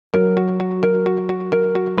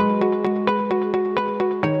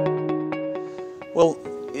Well,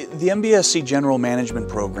 the MBSC General Management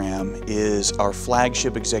Program is our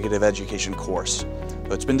flagship executive education course.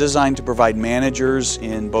 It's been designed to provide managers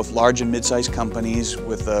in both large and mid-sized companies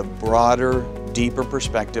with a broader, deeper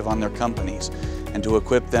perspective on their companies, and to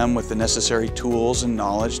equip them with the necessary tools and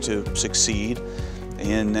knowledge to succeed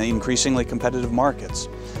in increasingly competitive markets.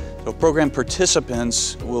 So program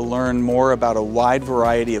participants will learn more about a wide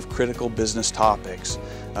variety of critical business topics,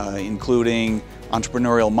 including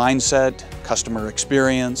entrepreneurial mindset, customer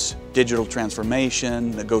experience, digital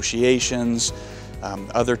transformation, negotiations,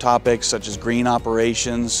 other topics such as green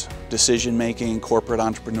operations, decision-making, corporate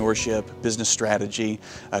entrepreneurship, business strategy,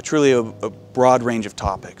 truly a broad range of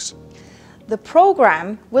topics. The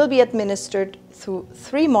program will be administered through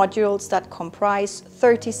 3 modules that comprise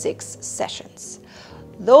 36 sessions.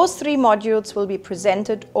 Those 3 modules will be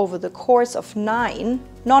presented over the course of 9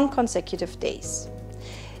 non-consecutive days.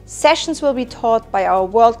 Sessions will be taught by our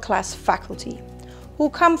world-class faculty, who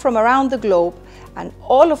come from around the globe and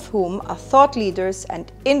all of whom are thought leaders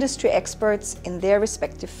and industry experts in their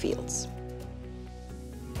respective fields.